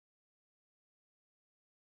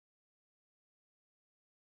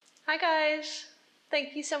Hi guys,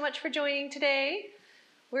 thank you so much for joining today.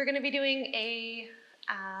 We're going to be doing a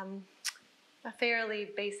fairly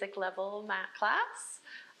basic level mat class,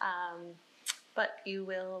 but you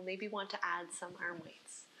will maybe want to add some arm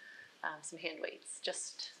weights, some hand weights,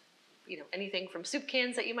 just anything from soup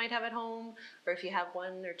cans that you might have at home, or if you have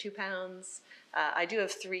 1 or 2 pounds. I do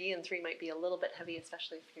have 3, and 3 might be a little bit heavy,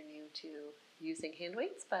 especially if you're new to using hand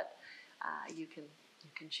weights, but you can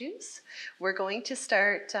choose. We're going to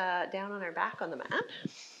start down on our back on the mat.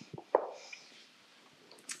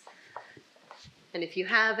 And if you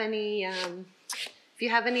have any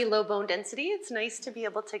low bone density, it's nice to be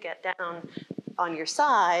able to get down on your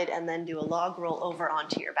side and then do a log roll over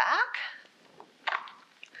onto your back,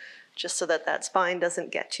 just so that spine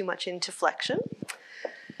doesn't get too much into flexion.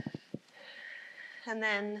 And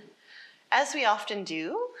then, as we often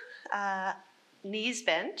do, knees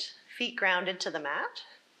bent, feet grounded to the mat,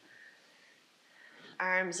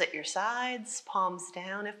 arms at your sides, palms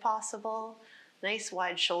down if possible, nice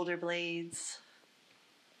wide shoulder blades.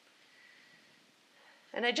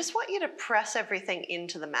 And I just want you to press everything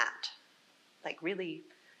into the mat. Like really,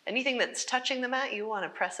 anything that's touching the mat, you want to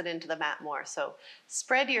press it into the mat more. So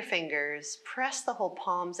spread your fingers, press the whole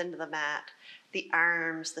palms into the mat, the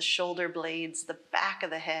arms, the shoulder blades, the back of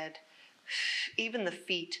the head, even the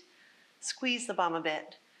feet. Squeeze the bum a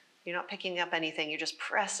bit. You're not picking up anything, you're just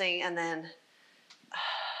pressing, and then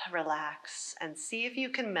relax and see if you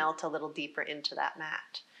can melt a little deeper into that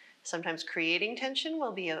mat. Sometimes creating tension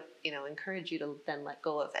will be, encourage you to then let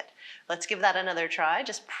go of it. Let's give that another try.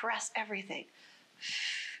 Just press everything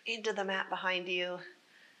into the mat behind you.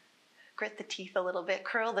 Grit the teeth a little bit,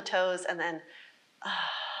 curl the toes, and then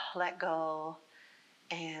let go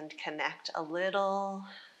and connect a little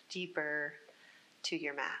deeper to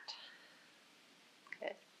your mat.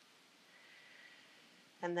 Good.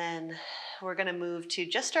 And then we're going to move to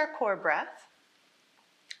just our core breath.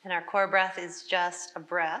 And our core breath is just a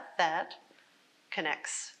breath that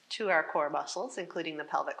connects to our core muscles, including the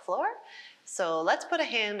pelvic floor. So let's put a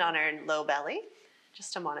hand on our low belly,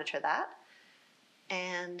 just to monitor that.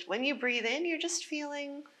 And when you breathe in, you're just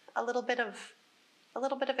feeling a little bit of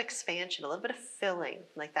expansion, a little bit of filling,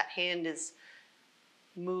 like that hand is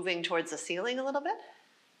moving towards the ceiling a little bit.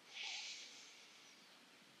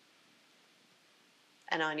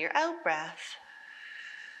 And on your out breath,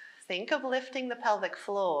 think of lifting the pelvic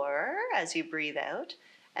floor as you breathe out,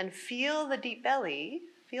 and feel the deep belly,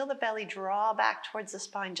 feel the belly draw back towards the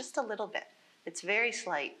spine just a little bit. It's very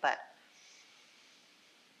slight, but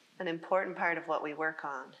an important part of what we work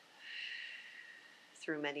on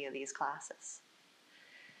through many of these classes.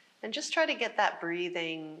 And just try to get that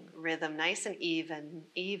breathing rhythm nice and even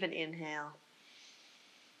inhale,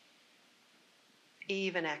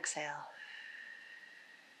 even exhale.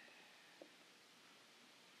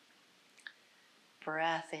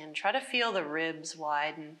 Breath in. Try to feel the ribs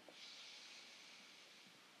widen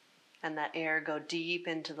and that air go deep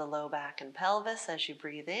into the low back and pelvis as you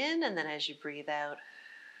breathe in, and then as you breathe out,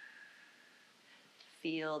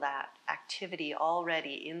 feel that activity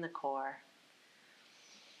already in the core.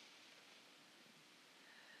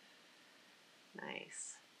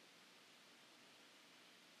 Nice.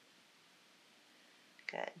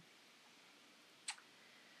 Good.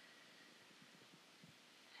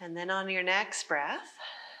 And then on your next breath,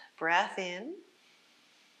 breath in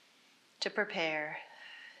to prepare,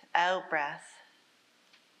 out breath,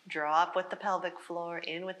 draw up with the pelvic floor,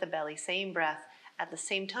 in with the belly, same breath. At the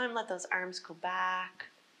same time, let those arms go back,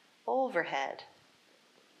 overhead.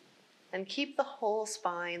 And keep the whole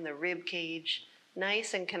spine, the rib cage,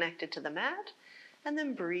 nice and connected to the mat. And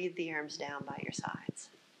then breathe the arms down by your sides.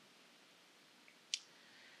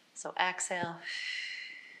 So exhale,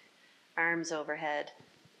 arms overhead.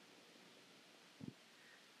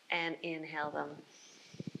 And inhale them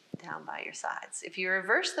down by your sides. If you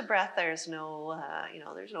reverse the breath, there's no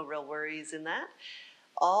real worries in that.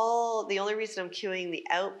 The only reason I'm cueing the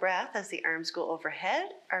out breath as the arms go overhead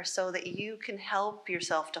are so that you can help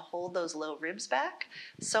yourself to hold those low ribs back.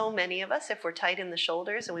 So many of us, if we're tight in the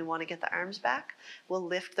shoulders and we want to get the arms back, we'll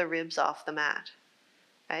lift the ribs off the mat.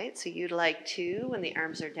 Right? So you'd like to, when the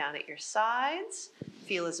arms are down at your sides,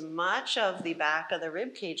 feel as much of the back of the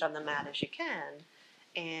rib cage on the mat as you can.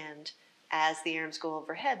 And as the arms go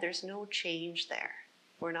overhead, there's no change there.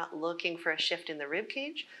 We're not looking for a shift in the rib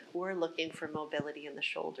cage. We're looking for mobility in the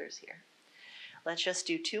shoulders here. Let's just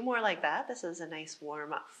do 2 more like that. This is a nice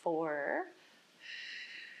warm up for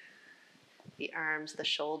the arms, the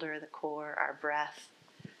shoulder, the core, our breath.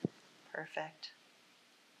 Perfect.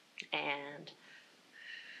 And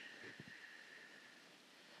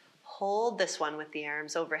Hold this one with the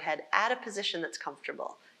arms overhead at a position that's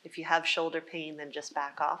comfortable. If you have shoulder pain, then just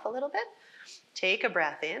back off a little bit. Take a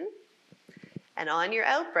breath in, and on your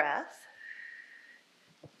out breath,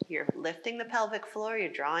 you're lifting the pelvic floor, you're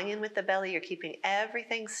drawing in with the belly, you're keeping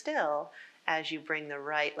everything still as you bring the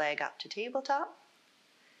right leg up to tabletop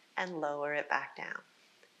and lower it back down.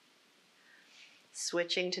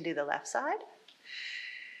 Switching to do the left side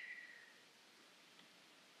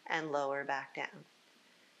and lower back down.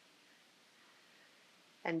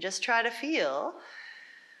 And just try to feel,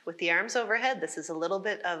 with the arms overhead, this is a little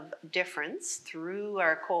bit of difference through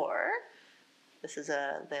our core. This is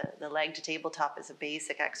the leg to tabletop is a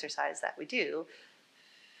basic exercise that we do.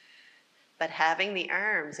 But having the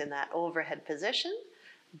arms in that overhead position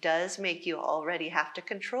does make you already have to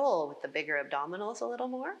control with the bigger abdominals a little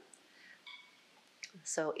more.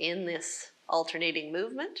 So in this alternating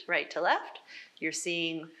movement, right to left, you're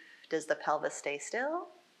seeing, does the pelvis stay still?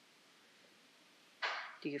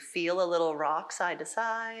 Do you feel a little rock side to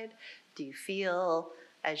side? Do you feel,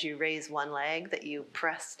 as you raise one leg, that you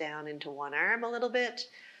press down into one arm a little bit?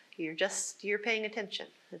 You're paying attention.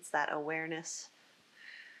 It's that awareness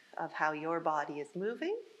of how your body is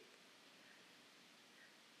moving.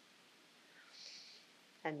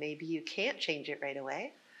 And maybe you can't change it right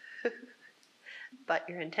away, but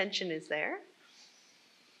your intention is there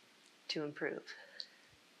to improve.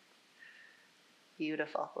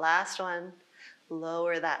 Beautiful. Last one.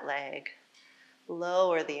 Lower that leg,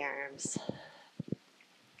 lower the arms.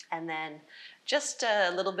 And then just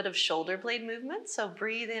a little bit of shoulder blade movement. So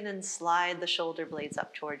breathe in and slide the shoulder blades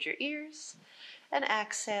up towards your ears. And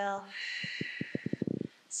exhale.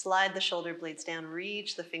 Slide the shoulder blades down,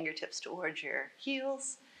 reach the fingertips towards your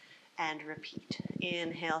heels, and repeat.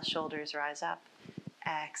 Inhale, shoulders rise up.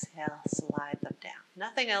 Exhale, slide them down.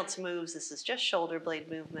 Nothing else moves. This is just shoulder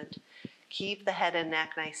blade movement. Keep the head and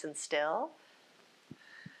neck nice and still.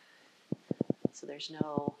 So there's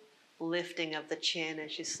no lifting of the chin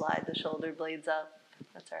as you slide the shoulder blades up.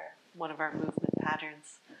 That's one of our movement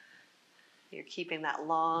patterns. You're keeping that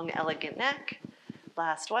long, elegant neck.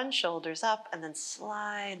 Last one, shoulders up, and then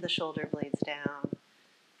slide the shoulder blades down.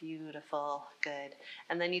 Beautiful, good.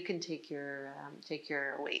 And then you can take your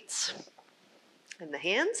weights in the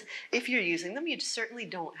hands. If you're using them, you certainly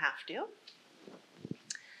don't have to.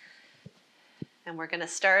 And we're going to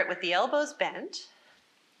start with the elbows bent,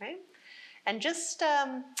 right? And just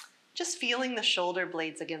feeling the shoulder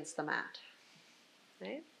blades against the mat,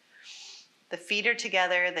 right? The feet are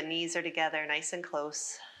together, the knees are together, nice and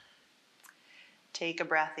close. Take a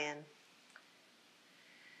breath in.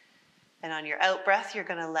 And on your out breath, you're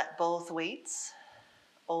going to let both weights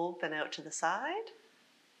open out to the side,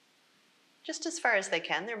 just as far as they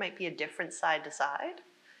can. There might be a different side to side.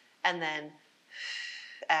 And then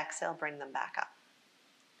exhale, bring them back up.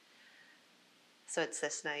 So it's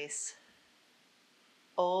this nice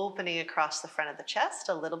opening across the front of the chest,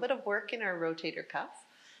 a little bit of work in our rotator cuff,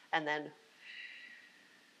 and then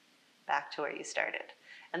back to where you started.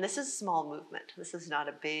 And this is a small movement. This is not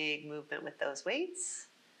a big movement with those weights.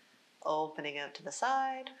 Opening out to the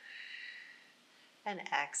side and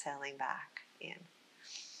exhaling back in.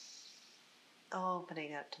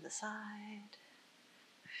 Opening out to the side,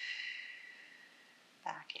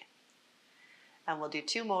 back in. And we'll do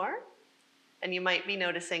two more. And you might be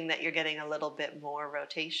noticing that you're getting a little bit more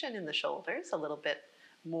rotation in the shoulders, a little bit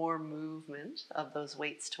more movement of those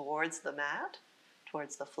weights towards the mat,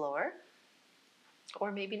 towards the floor,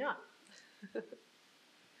 or maybe not.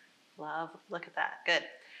 Love, look at that, good.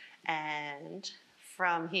 And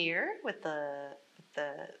from here, with the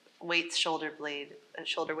weights shoulder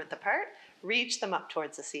width apart, reach them up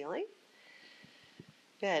towards the ceiling.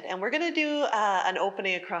 Good, and we're gonna do an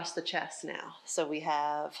opening across the chest now. So we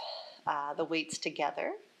have the weights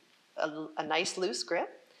together, a nice loose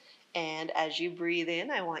grip. And as you breathe in,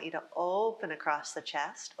 I want you to open across the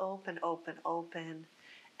chest, open, open, open.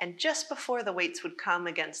 And just before the weights would come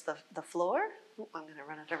against the floor, I'm gonna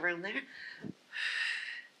run out of room there.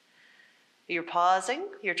 You're pausing,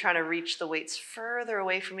 you're trying to reach the weights further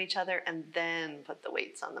away from each other and then put the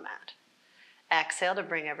weights on the mat. Exhale to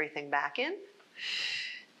bring everything back in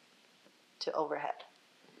to overhead.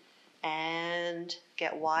 And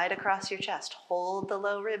get wide across your chest. Hold the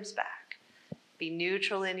low ribs back. Be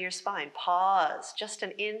neutral in your spine. Pause just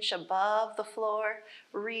an inch above the floor.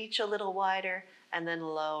 Reach a little wider and then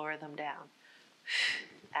lower them down.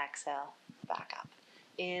 Exhale, back up.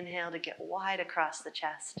 Inhale to get wide across the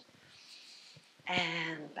chest.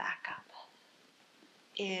 And back up.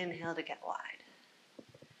 Inhale to get wide.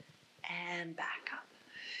 And back up.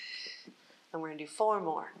 And we're going to do 4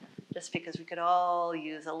 more. just because we could all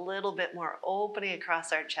use a little bit more opening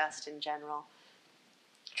across our chest in general.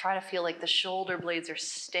 Try to feel like the shoulder blades are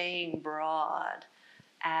staying broad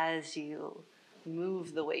as you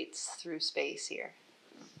move the weights through space here.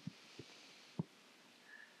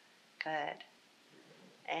 Good.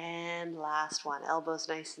 And last one, elbows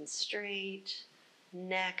nice and straight,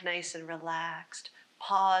 neck nice and relaxed.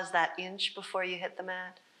 Pause that inch before you hit the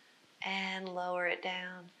mat and lower it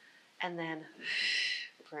down, and then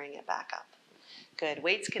bring it back up. Good.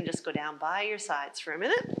 Weights can just go down by your sides for a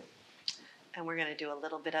minute, and we're going to do a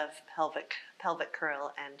little bit of pelvic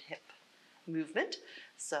curl and hip movement.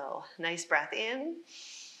 So nice breath in.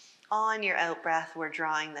 On your out breath, we're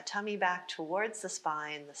drawing the tummy back towards the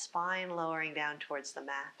spine lowering down towards the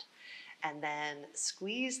mat, and then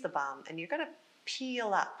squeeze the bum, and you're going to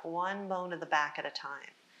peel up one bone of the back at a time.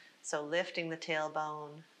 So lifting the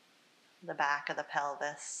tailbone, the back of the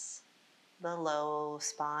pelvis, the low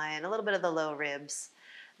spine, a little bit of the low ribs.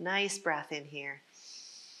 Nice breath in here.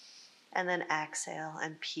 And then exhale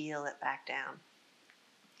and peel it back down.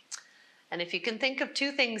 And if you can think of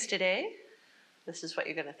two things today, this is what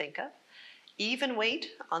you're going to think of. Even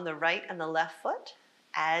weight on the right and the left foot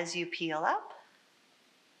as you peel up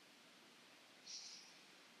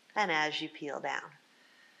and as you peel down.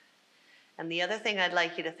 And the other thing I'd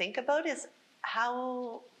like you to think about is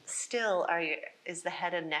how still is the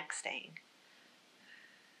head and neck staying,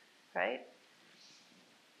 right?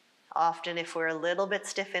 Often if we're a little bit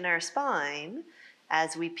stiff in our spine,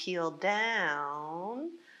 as we peel down,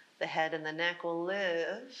 the head and the neck will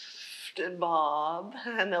lift and bob,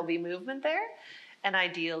 and there'll be movement there. And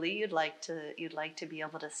ideally, you'd like to be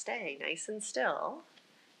able to stay nice and still,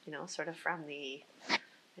 sort of from the,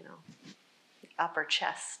 the upper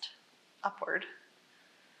chest upward,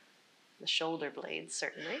 the shoulder blades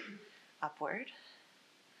certainly upward.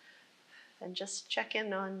 And just check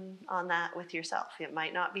in on that with yourself. You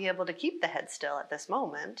might not be able to keep the head still at this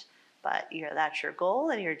moment, but that's your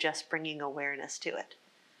goal, and you're just bringing awareness to it.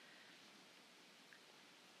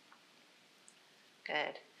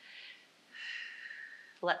 Good.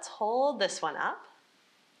 Let's hold this one up.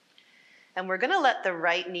 And we're going to let the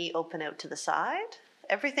right knee open out to the side.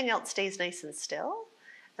 Everything else stays nice and still.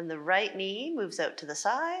 And the right knee moves out to the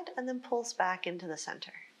side and then pulls back into the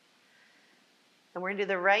center. And we're going to do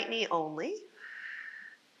the right knee only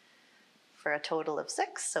for a total of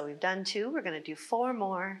 6. So we've done 2. We're going to do 4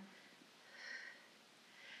 more.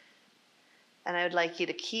 And I would like you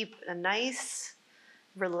to keep a nice,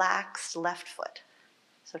 relaxed left foot.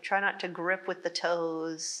 So try not to grip with the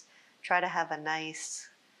toes. Try to have a nice,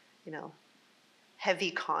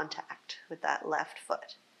 heavy contact with that left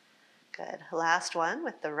foot. Good. Last one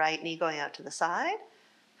with the right knee going out to the side.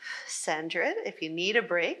 Center it. If you need a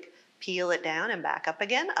break, peel it down and back up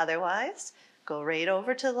again. Otherwise, go right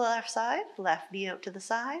over to the left side. Left knee out to the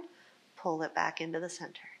side. Pull it back into the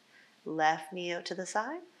center. Left knee out to the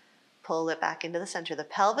side. Pull it back into the center. The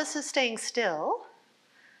pelvis is staying still,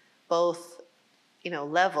 both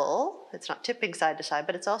level. It's not tipping side to side,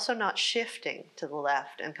 but it's also not shifting to the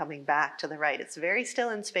left and coming back to the right. It's very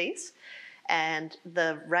still in space, and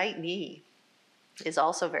the right knee is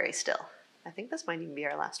also very still. I think this might even be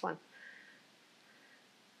our last one.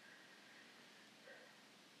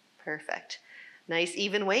 Perfect. Nice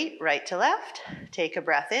even weight, right to left. Take a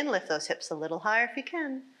breath in, lift those hips a little higher if you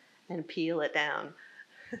can, and peel it down.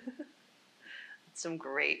 Some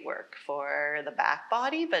great work for the back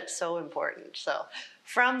body, but so important. So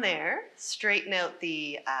from there, straighten out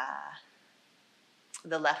the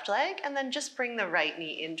left leg, and then just bring the right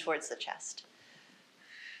knee in towards the chest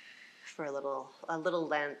for a little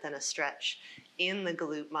length and a stretch in the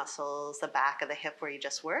glute muscles, the back of the hip where you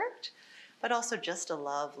just worked, but also just a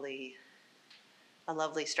lovely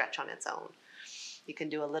stretch on its own. You can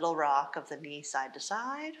do a little rock of the knee side to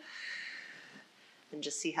side, and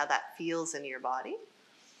just see how that feels in your body.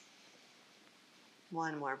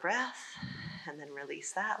 One more breath, and then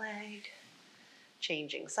release that leg.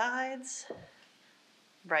 Changing sides.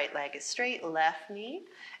 Right leg is straight, left knee.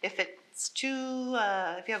 If you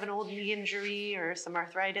have an old knee injury or some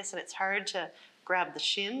arthritis and it's hard to grab the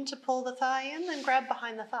shin to pull the thigh in, then grab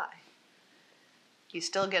behind the thigh. You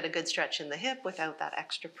still get a good stretch in the hip without that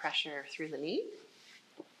extra pressure through the knee.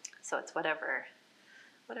 So it's whatever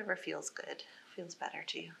feels good. Feels better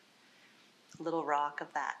to you. A little rock of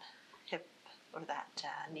that hip or that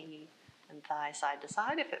knee and thigh side to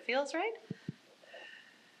side if it feels right.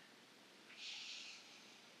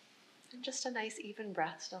 And just a nice even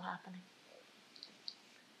breath still happening.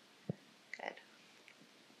 Good.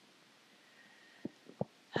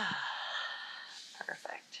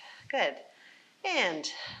 Perfect. Good. And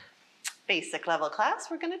basic level class.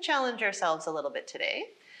 We're going to challenge ourselves a little bit today.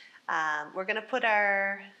 We're going to put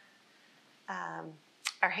our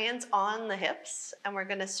hands on the hips, and we're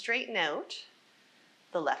going to straighten out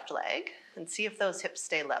the left leg and see if those hips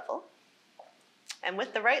stay level. And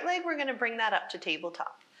with the right leg, we're going to bring that up to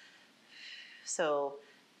tabletop. So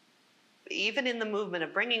even in the movement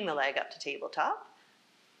of bringing the leg up to tabletop,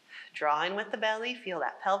 drawing with the belly, feel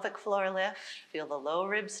that pelvic floor lift, feel the low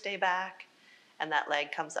ribs stay back, and that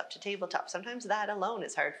leg comes up to tabletop. Sometimes that alone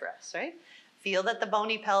is hard for us, right? Feel that the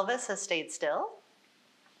bony pelvis has stayed still,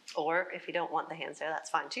 or if you don't want the hands there, that's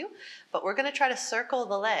fine too. But we're going to try to circle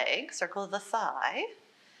the leg, circle the thigh,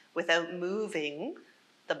 without moving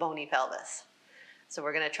the bony pelvis. So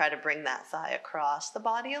we're going to try to bring that thigh across the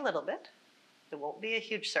body a little bit. It won't be a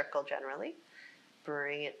huge circle generally.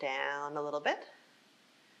 Bring it down a little bit,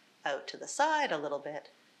 out to the side a little bit,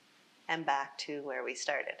 and back to where we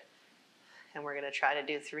started. And we're going to try to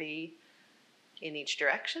do 3 in each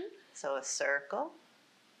direction. So a circle.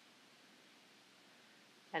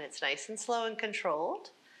 And it's nice and slow and controlled.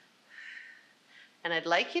 And I'd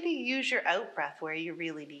like you to use your out breath where you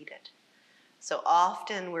really need it. So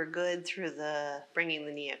often we're good through the bringing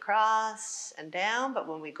the knee across and down, but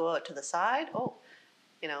when we go out to the side,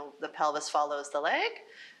 the pelvis follows the leg.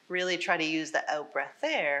 Really try to use the out breath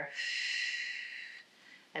there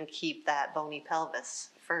and keep that bony pelvis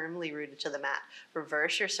firmly rooted to the mat.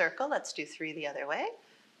 Reverse your circle. Let's do 3 the other way.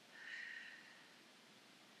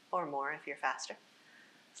 Or more if you're faster,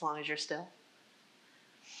 as long as you're still.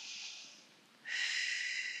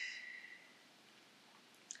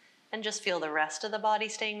 And just feel the rest of the body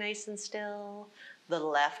staying nice and still. The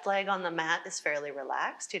left leg on the mat is fairly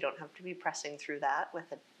relaxed. You don't have to be pressing through that with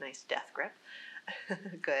a nice death grip.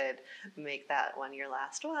 Good. Make that one your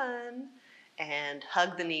last one. And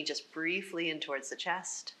hug the knee just briefly in towards the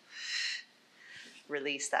chest.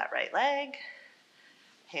 Release that right leg.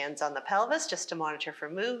 Hands on the pelvis just to monitor for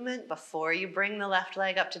movement. Before you bring the left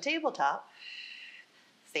leg up to tabletop,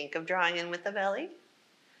 think of drawing in with the belly.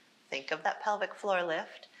 Think of that pelvic floor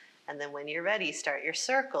lift. And then when you're ready, start your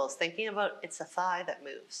circles, thinking about it's the thigh that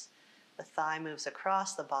moves. The thigh moves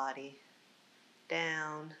across the body,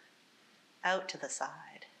 down, out to the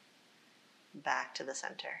side, back to the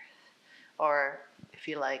center. Or if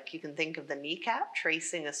you like, you can think of the kneecap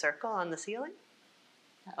tracing a circle on the ceiling.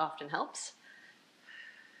 That often helps.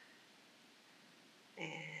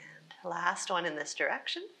 And last one in this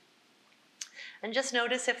direction. And just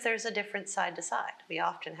notice if there's a different side to side. We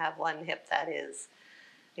often have one hip that is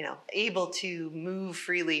able to move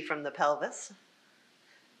freely from the pelvis,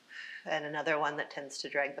 and another one that tends to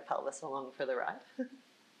drag the pelvis along for the ride.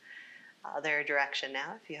 Other direction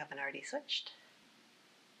now, if you haven't already switched.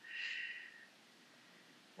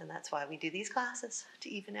 And that's why we do these classes, to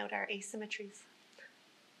even out our asymmetries.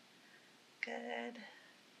 Good.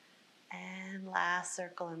 And last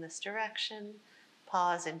circle in this direction.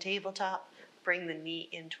 Pause in tabletop. Bring the knee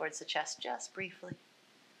in towards the chest just briefly.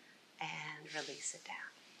 And release it down.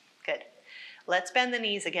 Good. Let's bend the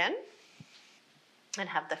knees again and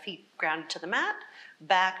have the feet grounded to the mat.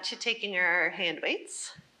 Back to taking our hand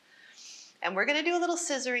weights. And we're going to do a little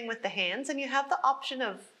scissoring with the hands, and you have the option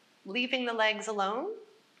of leaving the legs alone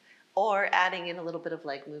or adding in a little bit of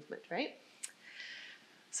leg movement, right?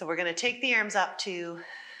 So we're going to take the arms up to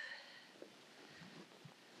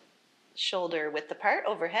shoulder width apart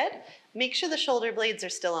overhead. Make sure the shoulder blades are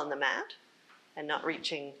still on the mat and not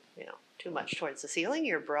reaching, too much towards the ceiling.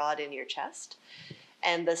 You're broad in your chest.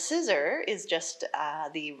 And the scissor is just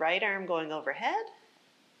the right arm going overhead,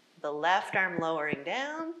 the left arm lowering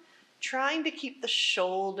down, trying to keep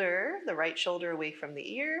the right shoulder away from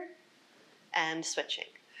the ear, and switching.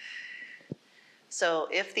 So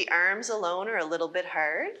if the arms alone are a little bit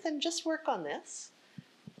hard, then just work on this.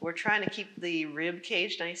 We're trying to keep the rib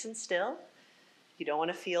cage nice and still. You don't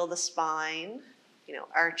want to feel the spine,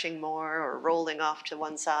 arching more or rolling off to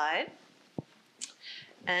one side.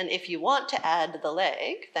 And if you want to add the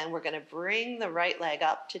leg, then we're going to bring the right leg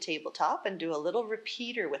up to tabletop and do a little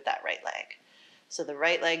repeater with that right leg. So the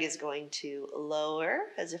right leg is going to lower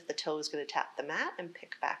as if the toe is going to tap the mat and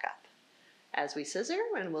pick back up. As we scissor,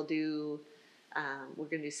 and we're going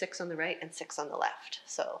to do 6 on the right and 6 on the left.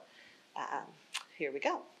 So here we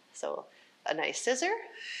go. So a nice scissor,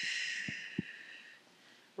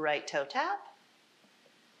 right toe tap,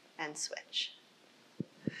 and switch.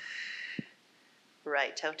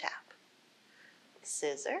 Right toe tap,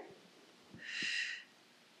 scissor,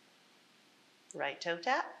 right toe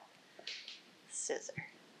tap, scissor,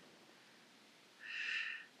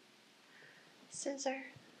 scissor.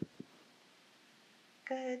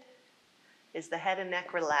 Good. Is the head and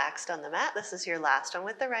neck relaxed on the mat? This is your last one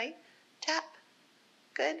with the right.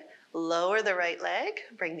 Good. Lower the right leg,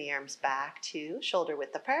 bring the arms back to shoulder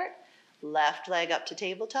width apart. Left leg up to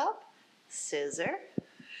tabletop, scissor,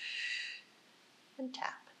 and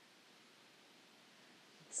tap.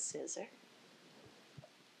 Scissor,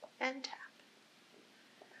 and tap.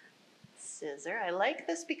 Scissor. I like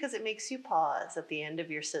this because it makes you pause at the end of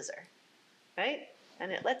your scissor, right?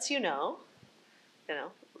 And it lets you know,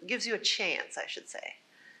 gives you a chance, I should say,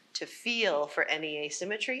 to feel for any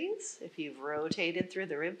asymmetries. If you've rotated through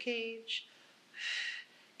the rib cage,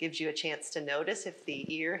 gives you a chance to notice if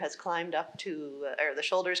the ear has climbed up to, or the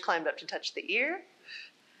shoulders climbed up to touch the ear.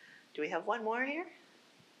 Do we have one more here?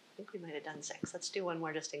 I think we might have done 6. Let's do one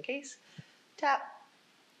more just in case. Tap.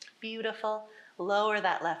 Beautiful. Lower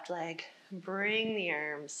that left leg. Bring the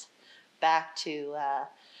arms back to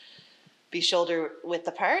be shoulder width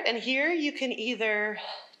apart. And here you can either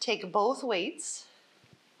take both weights,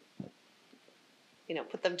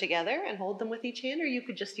 put them together and hold them with each hand, or you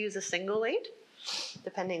could just use a single weight,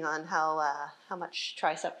 depending on how much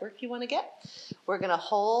tricep work you want to get. We're going to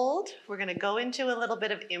hold. We're going to go into a little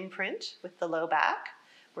bit of imprint with the low back.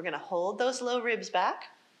 We're going to hold those low ribs back.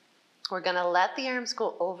 We're going to let the arms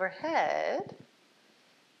go overhead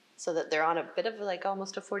so that they're on a bit of like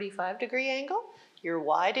almost a 45-degree angle. You're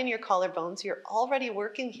wide in your collarbones. You're already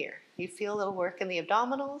working here. You feel a little work in the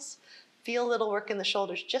abdominals, feel a little work in the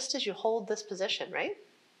shoulders just as you hold this position, right?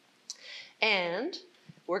 And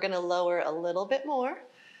we're going to lower a little bit more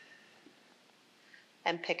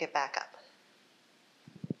and pick it back up.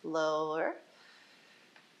 Lower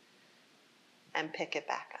and pick it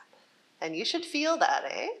back up. And you should feel that,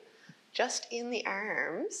 just in the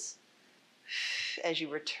arms. As you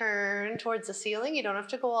return towards the ceiling, you don't have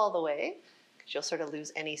to go all the way because you'll sort of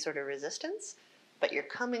lose any sort of resistance, but you're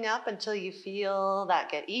coming up until you feel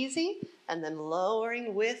that get easy and then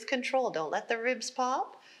lowering with control. Don't let the ribs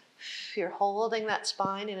pop. You're holding that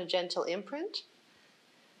spine in a gentle imprint.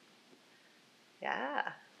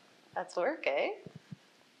 Yeah, that's work,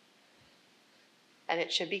 And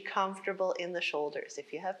it should be comfortable in the shoulders.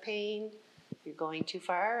 If you have pain, you're going too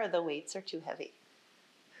far, or the weights are too heavy,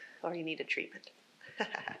 or you need a treatment.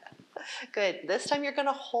 Good. This time you're going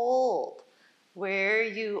to hold where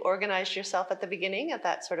you organized yourself at the beginning at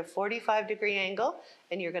that sort of 45-degree angle,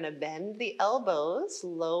 and you're going to bend the elbows,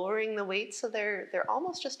 lowering the weight so they're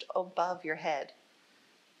almost just above your head,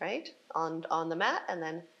 right? On the mat, and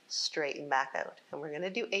then straighten back out. And we're going to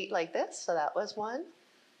do 8 like this. So that was 1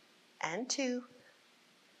 and 2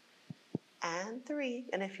 and 3.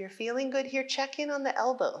 And if you're feeling good here, check in on the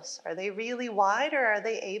elbows. Are they really wide, or are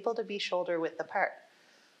they able to be shoulder width apart?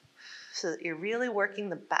 So that you're really working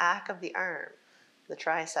the back of the arm, the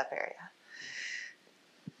tricep area.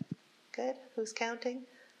 Good. Who's counting?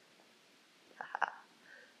 Aha.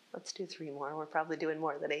 Let's do 3 more. We're probably doing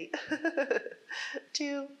more than 8.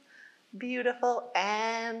 2. Beautiful.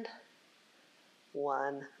 And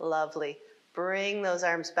 1. Lovely. Bring those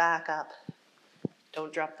arms back up.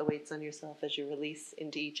 Don't drop the weights on yourself as you release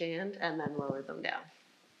into each hand, and then lower them down.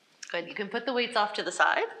 Good. You can put the weights off to the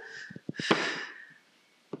side.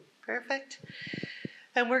 Perfect.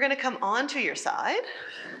 And we're going to come onto your side.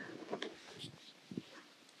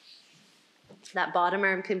 That bottom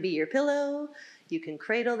arm can be your pillow. You can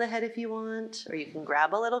cradle the head if you want, or you can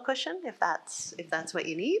grab a little cushion if that's what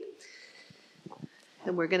you need.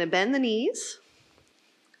 And we're going to bend the knees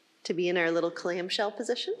to be in our little clamshell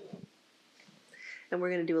position. And we're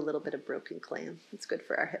going to do a little bit of broken clam. It's good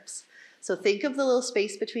for our hips. So think of the little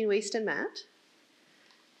space between waist and mat.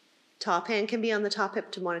 Top hand can be on the top hip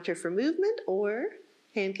to monitor for movement, or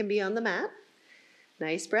hand can be on the mat.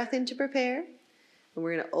 Nice breath in to prepare. And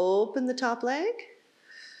we're going to open the top leg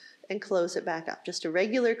and close it back up. Just a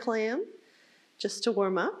regular clam, just to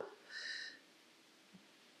warm up.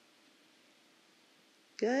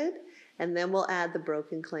 Good. And then we'll add the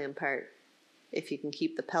broken clam part. If you can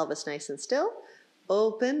keep the pelvis nice and still,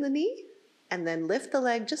 open the knee and then lift the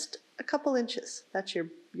leg just a couple inches. That's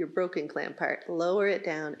your broken clam part. Lower it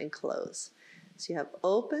down and close. So you have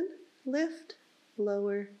open, lift,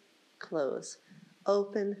 lower, close.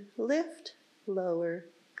 Open, lift, lower,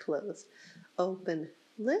 close. Open,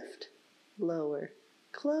 lift, lower,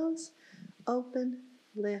 close. Open,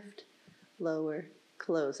 lift, lower,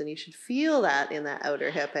 close. And you should feel that in that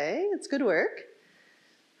outer hip, It's good work.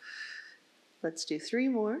 Let's do 3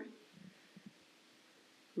 more.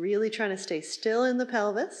 Really trying to stay still in the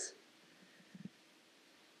pelvis.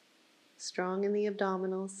 Strong in the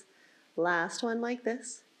abdominals. Last one like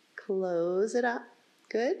this. Close it up.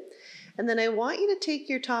 Good. And then I want you to take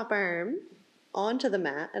your top arm onto the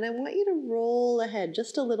mat, and I want you to roll ahead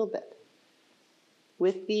just a little bit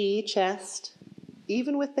with the chest,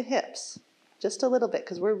 even with the hips. just a little bit,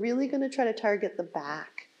 because we're really going to try to target the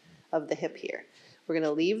back of the hip here. We're going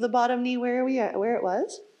to leave the bottom knee where it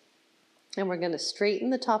was, and we're going to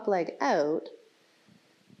straighten the top leg out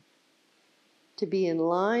to be in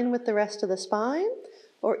line with the rest of the spine,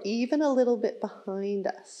 or even a little bit behind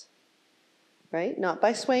us, right? Not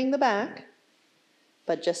by swaying the back,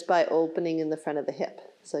 but just by opening in the front of the hip.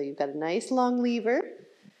 So you've got a nice long lever.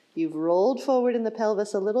 You've rolled forward in the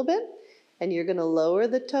pelvis a little bit, and you're going to lower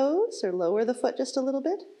the toes or lower the foot just a little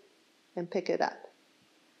bit and pick it up.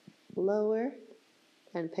 Lower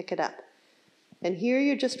and pick it up. And here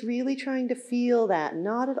you're just really trying to feel that,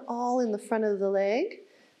 not at all in the front of the leg,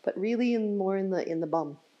 but really more in the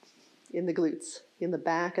bum, in the glutes, in the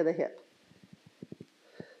back of the hip.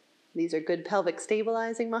 These are good pelvic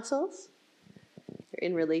stabilizing muscles. They're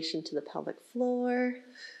in relation to the pelvic floor.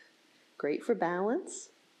 Great for balance.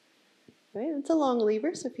 Right? It's a long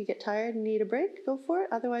lever, so if you get tired and need a break, go for it.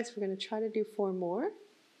 Otherwise, we're going to try to do 4 more.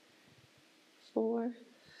 4,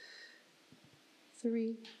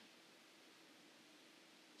 3,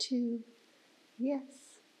 2, yes,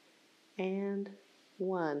 and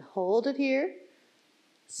 1. Hold it here.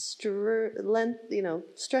 Stretch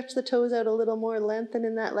the toes out a little more, lengthen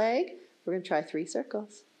in that leg. We're going to try 3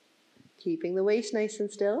 circles. Keeping the waist nice and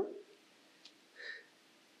still.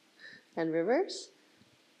 And reverse.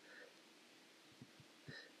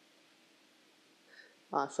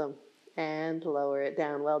 Awesome. And lower it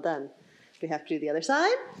down. Well done. We have to do the other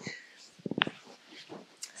side.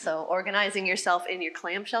 So organizing yourself in your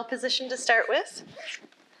clamshell position to start with.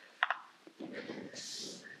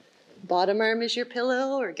 Bottom arm is your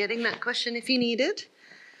pillow, or getting that cushion if you need it.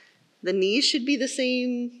 The knees should be the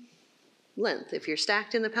same length. If you're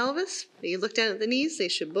stacked in the pelvis, you look down at the knees, they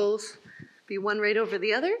should both be one right over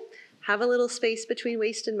the other. Have a little space between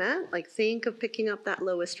waist and mat, like think of picking up that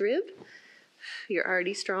lowest rib. You're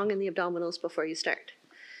already strong in the abdominals before you start.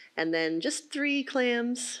 And then just 3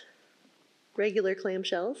 clams, regular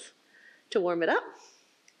clamshells, to warm it up.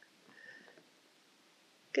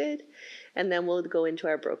 Good. And then we'll go into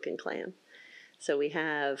our broken clam. So we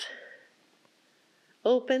have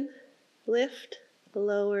open, lift,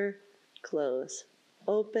 lower, close.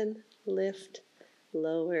 Open, lift,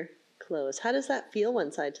 lower, close. How does that feel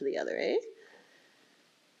one side to the other, eh?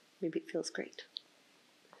 Maybe it feels great.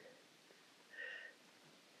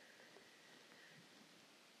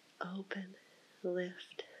 Open,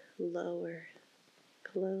 lift, lower,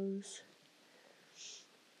 close.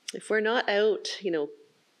 If we're not out,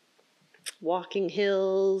 walking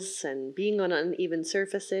hills and being on uneven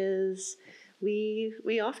surfaces,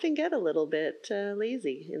 we often get a little bit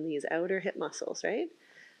lazy in these outer hip muscles, right?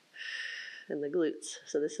 And the glutes.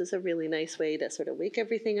 So this is a really nice way to sort of wake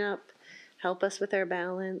everything up, help us with our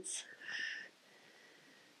balance,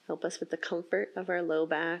 help us with the comfort of our low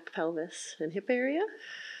back, pelvis, and hip area.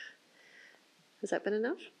 Has that been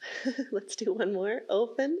enough? Let's do 1 more.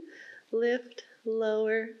 Open, lift,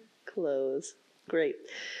 lower, close. Great.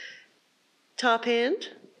 Top hand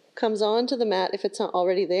comes onto the mat if it's not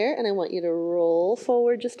already there, and I want you to roll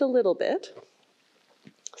forward just a little bit.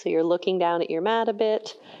 So you're looking down at your mat a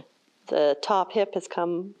bit. The top hip has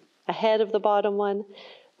come ahead of the bottom one.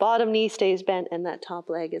 Bottom knee stays bent, and that top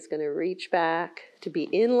leg is going to reach back to be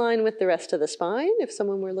in line with the rest of the spine if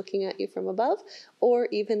someone were looking at you from above, or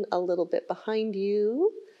even a little bit behind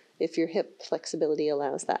you if your hip flexibility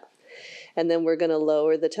allows that. And then we're going to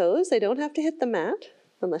lower the toes. They don't have to hit the mat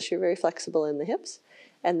unless you're very flexible in the hips,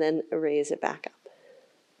 and then raise it back up.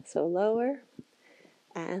 So lower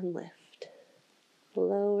and lift,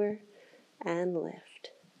 lower and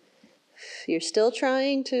lift. You're still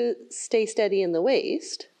trying to stay steady in the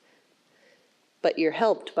waist, but you're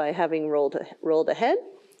helped by having rolled ahead,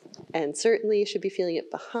 and certainly you should be feeling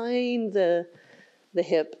it behind the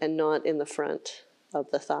hip and not in the front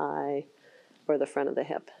of the thigh or the front of the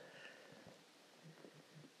hip.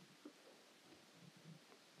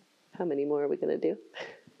 How many more are we going to do?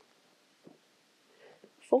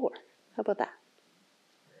 4. How about that?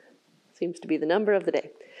 Seems to be the number of the day.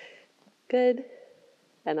 Good.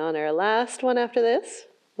 And on our last one after this,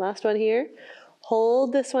 last one here,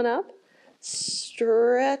 hold this one up.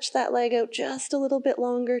 Stretch that leg out just a little bit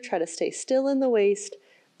longer. Try to stay still in the waist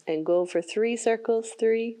and go for 3 circles.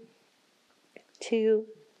 3, 2,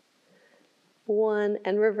 1,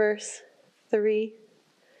 and reverse. 3,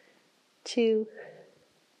 2,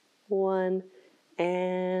 1,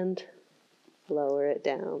 and lower it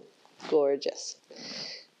down. Gorgeous.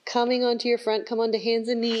 Coming onto your front, come onto hands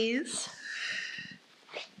and knees.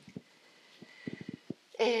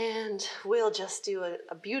 And we'll just do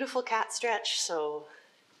a beautiful cat stretch. So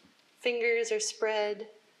fingers are spread,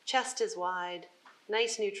 chest is wide,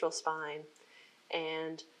 nice neutral spine.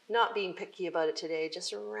 and not being picky about it today,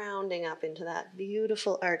 just rounding up into that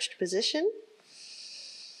beautiful arched position.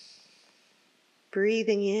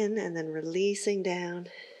 Breathing in and then releasing down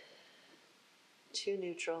to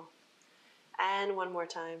neutral. And one more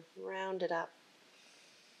time, round it up.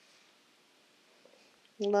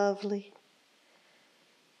 Lovely.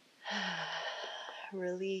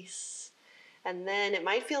 Release. And then it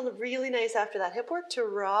might feel really nice after that hip work to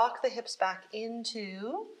rock the hips back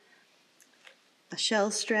into a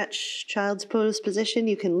shell stretch, child's pose position.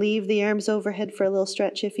 You can leave the arms overhead for a little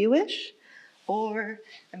stretch if you wish, or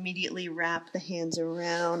immediately wrap the hands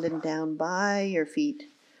around and down by your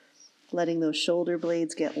feet, letting those shoulder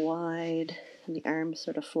blades get wide and the arms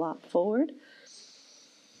sort of flop forward.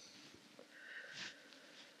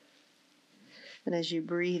 And as you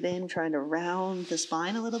breathe in, trying to round the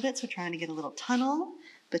spine a little bit, so trying to get a little tunnel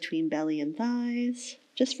between belly and thighs,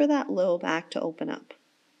 just for that low back to open up.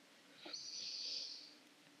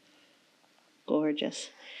 Gorgeous.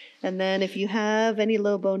 And then if you have any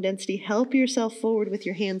low bone density, help yourself forward with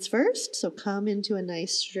your hands first. So come into a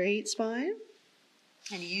nice straight spine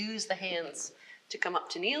and use the hands to come up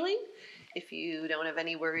to kneeling. If you don't have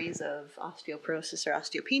any worries of osteoporosis or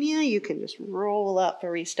osteopenia, you can just roll up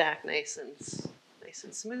or restack nice and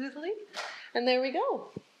smoothly. And there we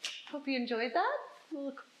go. Hope you enjoyed that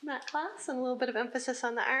little mat class and a little bit of emphasis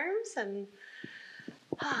on the arms. And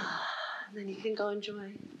then you can go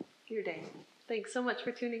enjoy your day. Thanks so much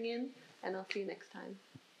for tuning in, and I'll see you next time.